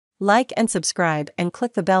Like and subscribe and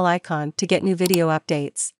click the bell icon to get new video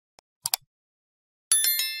updates.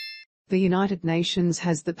 The United Nations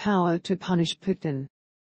has the power to punish Putin.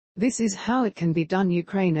 This is how it can be done.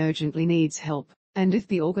 Ukraine urgently needs help, and if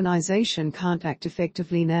the organization can't act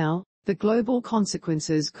effectively now, the global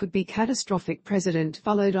consequences could be catastrophic. President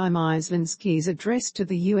Volodymyr Zelenskyy's address to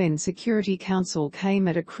the UN Security Council came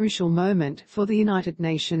at a crucial moment for the United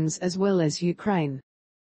Nations as well as Ukraine.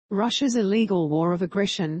 Russia's illegal war of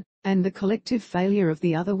aggression, and the collective failure of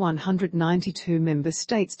the other 192 member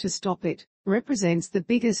states to stop it, represents the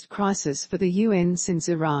biggest crisis for the UN since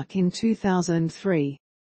Iraq in 2003.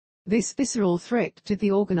 This visceral threat to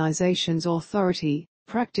the organization's authority,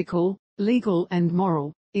 practical, legal and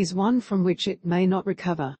moral, is one from which it may not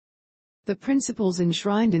recover. The principles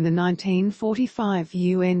enshrined in the 1945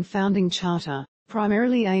 UN Founding Charter,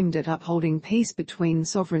 primarily aimed at upholding peace between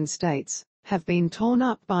sovereign states, have been torn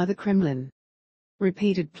up by the Kremlin.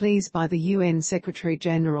 Repeated pleas by the UN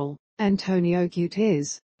Secretary-General, António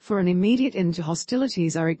Guterres, for an immediate end to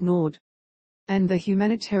hostilities are ignored. And the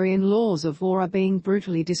humanitarian laws of war are being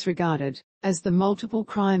brutally disregarded, as the multiple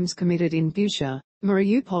crimes committed in Bucha,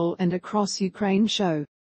 Mariupol and across Ukraine show.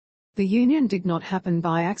 The union did not happen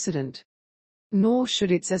by accident. Nor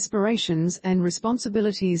should its aspirations and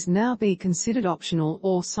responsibilities now be considered optional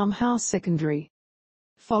or somehow secondary.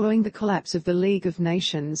 Following the collapse of the League of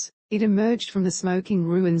Nations, it emerged from the smoking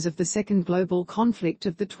ruins of the second global conflict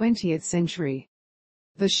of the 20th century.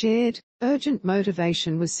 The shared, urgent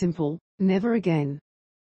motivation was simple: never again.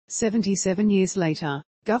 77 years later,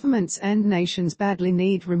 governments and nations badly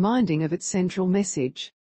need reminding of its central message.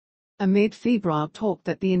 Amid febrile talk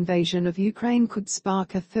that the invasion of Ukraine could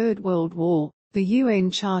spark a third world war, the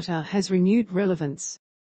UN Charter has renewed relevance.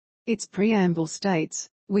 Its preamble states,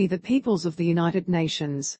 "We the peoples of the United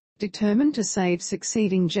Nations, determined to save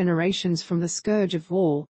succeeding generations from the scourge of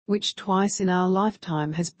war, which twice in our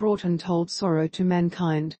lifetime has brought untold sorrow to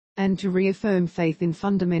mankind, and to reaffirm faith in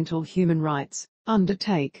fundamental human rights,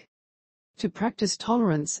 undertake. To practice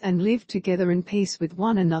tolerance and live together in peace with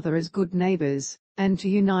one another as good neighbours, and to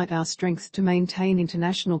unite our strength to maintain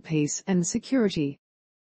international peace and security."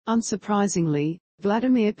 Unsurprisingly,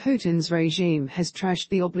 Vladimir Putin's regime has trashed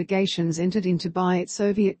the obligations entered into by its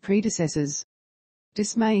Soviet predecessors.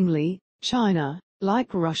 Dismayingly, China,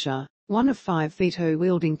 like Russia, one of 5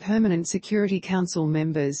 veto-wielding Permanent Security Council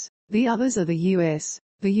members, the others are the US,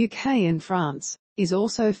 the UK and France, is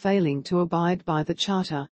also failing to abide by the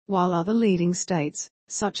Charter, while other leading states,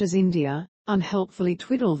 such as India, unhelpfully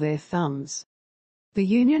twiddle their thumbs. The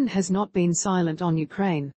Union has not been silent on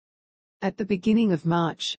Ukraine. At the beginning of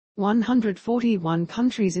March, 141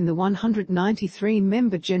 countries in the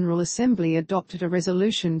 193-member General Assembly adopted a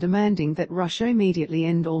resolution demanding that Russia immediately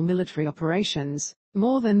end all military operations,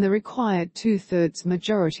 more than the required 2/3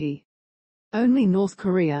 majority. Only North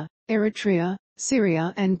Korea, Eritrea,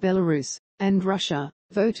 Syria and Belarus, and Russia,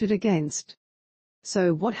 voted against.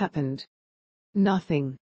 So what happened?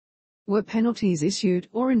 Nothing. Were penalties issued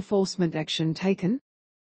or enforcement action taken?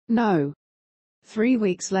 No. 3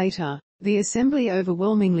 weeks later, the Assembly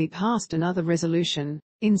overwhelmingly passed another resolution,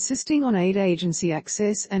 insisting on aid agency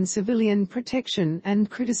access and civilian protection and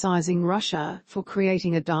criticizing Russia for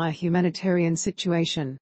creating a dire humanitarian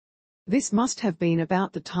situation. This must have been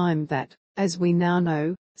about the time that, as we now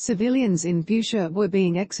know, civilians in Bucha were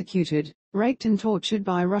being executed, raped and tortured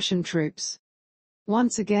by Russian troops.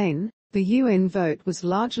 Once again, the UN vote was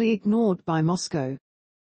largely ignored by Moscow.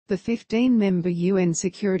 The 15-member UN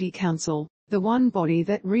Security Council, the one body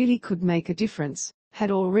that really could make a difference,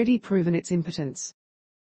 had already proven its impotence.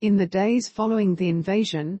 In the days following the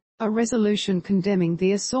invasion, a resolution condemning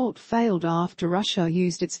the assault failed after Russia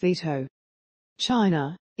used its veto.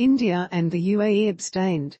 China, India and the UAE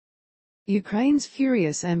abstained. Ukraine's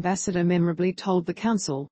furious ambassador memorably told the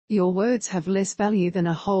Council, "Your words have less value than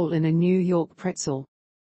a hole in a New York pretzel."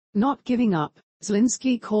 Not giving up,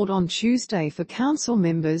 Zelensky called on Tuesday for Council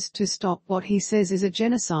members to stop what he says is a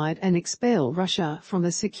genocide and expel Russia from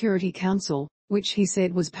the Security Council, which he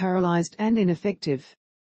said was paralyzed and ineffective.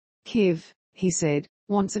 Kiev, he said,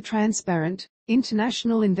 wants a transparent,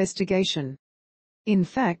 international investigation. In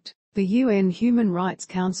fact, the UN Human Rights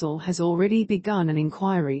Council has already begun an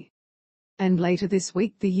inquiry. And later this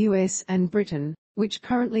week the US and Britain, which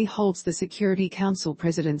currently holds the Security Council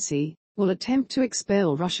presidency, will attempt to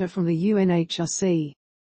expel Russia from the UNHRC.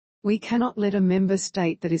 We cannot let a member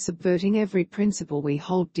state that is subverting every principle we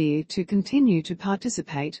hold dear to continue to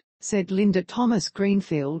participate, said Linda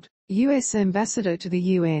Thomas-Greenfield, US Ambassador to the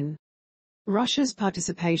UN. Russia's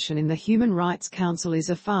participation in the Human Rights Council is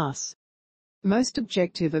a farce. Most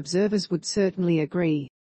objective observers would certainly agree.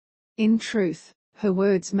 In truth, her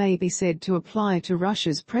words may be said to apply to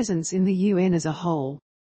Russia's presence in the UN as a whole.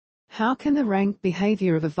 How can the rank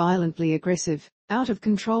behavior of a violently aggressive,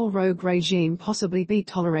 out-of-control rogue regime possibly be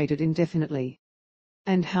tolerated indefinitely?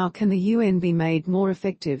 And how can the UN be made more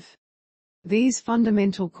effective? These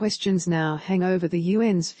fundamental questions now hang over the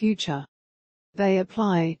UN's future. They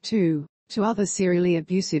apply, too, to other serially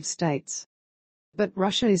abusive states. But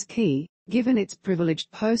Russia is key, given its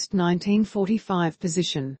privileged post-1945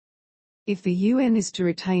 position. If the UN is to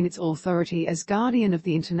retain its authority as guardian of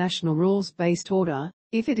the international rules-based order,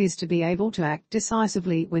 if it is to be able to act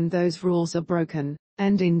decisively when those rules are broken,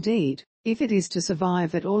 and indeed, if it is to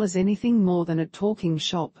survive at all as anything more than a talking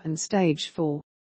shop and stage for